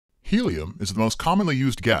Helium is the most commonly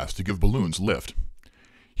used gas to give balloons lift.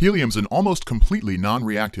 Helium is an almost completely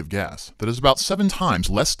non-reactive gas that is about 7 times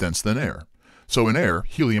less dense than air. So in air,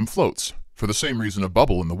 helium floats, for the same reason a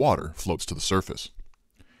bubble in the water floats to the surface.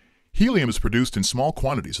 Helium is produced in small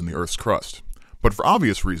quantities in the Earth's crust, but for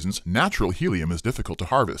obvious reasons, natural helium is difficult to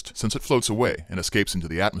harvest since it floats away and escapes into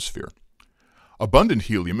the atmosphere. Abundant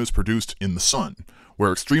helium is produced in the sun,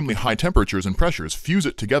 where extremely high temperatures and pressures fuse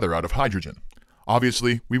it together out of hydrogen.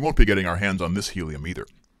 Obviously, we won't be getting our hands on this helium either.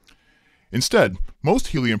 Instead, most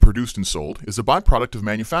helium produced and sold is a byproduct of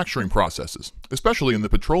manufacturing processes, especially in the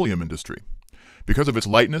petroleum industry. Because of its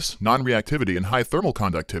lightness, non-reactivity, and high thermal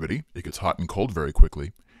conductivity, it gets hot and cold very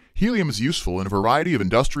quickly, helium is useful in a variety of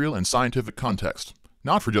industrial and scientific contexts,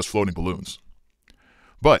 not for just floating balloons.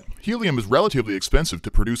 But helium is relatively expensive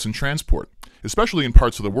to produce and transport, especially in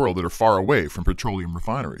parts of the world that are far away from petroleum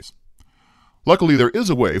refineries. Luckily, there is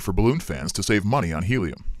a way for balloon fans to save money on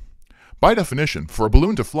helium. By definition, for a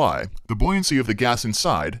balloon to fly, the buoyancy of the gas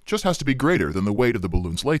inside just has to be greater than the weight of the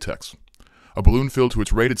balloon's latex. A balloon filled to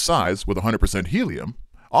its rated size with 100% helium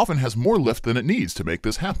often has more lift than it needs to make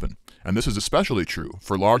this happen, and this is especially true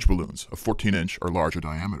for large balloons of 14-inch or larger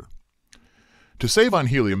diameter. To save on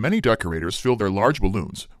helium, many decorators fill their large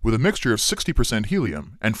balloons with a mixture of 60%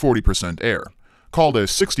 helium and 40% air, called a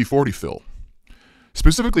 60-40 fill.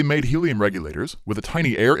 Specifically made helium regulators with a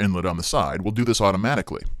tiny air inlet on the side will do this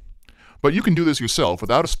automatically. But you can do this yourself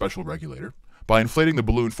without a special regulator by inflating the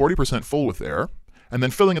balloon 40% full with air and then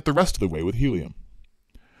filling it the rest of the way with helium.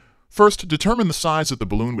 First, determine the size that the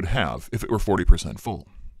balloon would have if it were 40% full.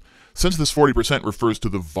 Since this 40% refers to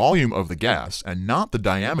the volume of the gas and not the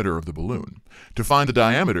diameter of the balloon, to find the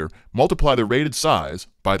diameter, multiply the rated size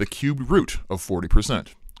by the cubed root of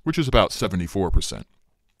 40%, which is about 74%.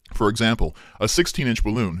 For example, a 16-inch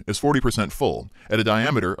balloon is 40% full at a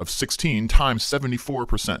diameter of 16 times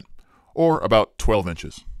 74%, or about 12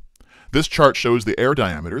 inches. This chart shows the air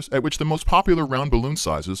diameters at which the most popular round balloon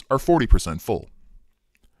sizes are 40% full.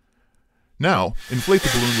 Now, inflate the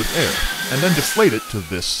balloon with air, and then deflate it to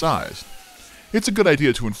this size. It's a good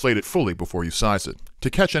idea to inflate it fully before you size it, to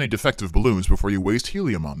catch any defective balloons before you waste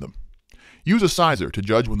helium on them. Use a sizer to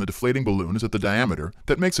judge when the deflating balloon is at the diameter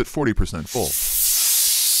that makes it 40% full.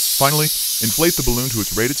 Finally, inflate the balloon to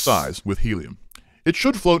its rated size with helium. It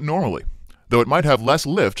should float normally, though it might have less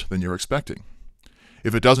lift than you're expecting.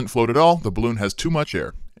 If it doesn't float at all, the balloon has too much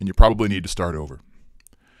air, and you probably need to start over.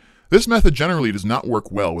 This method generally does not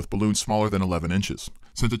work well with balloons smaller than 11 inches,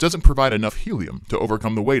 since it doesn't provide enough helium to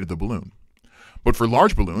overcome the weight of the balloon. But for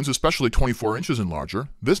large balloons, especially 24 inches and larger,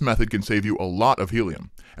 this method can save you a lot of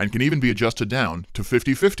helium, and can even be adjusted down to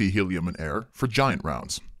 50-50 helium and air for giant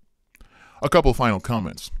rounds. A couple final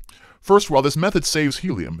comments. First, while this method saves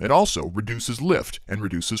helium, it also reduces lift and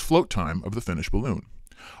reduces float time of the finished balloon.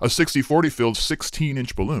 A 60-40 filled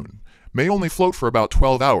 16-inch balloon may only float for about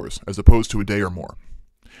 12 hours as opposed to a day or more.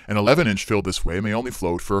 An 11-inch filled this way may only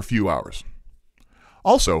float for a few hours.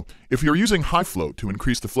 Also, if you're using high float to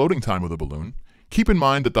increase the floating time of the balloon, keep in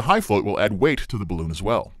mind that the high float will add weight to the balloon as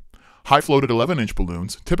well. High floated 11-inch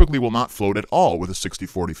balloons typically will not float at all with a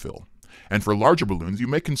 60-40 fill, and for larger balloons you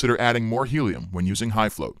may consider adding more helium when using high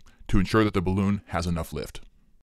float to ensure that the balloon has enough lift.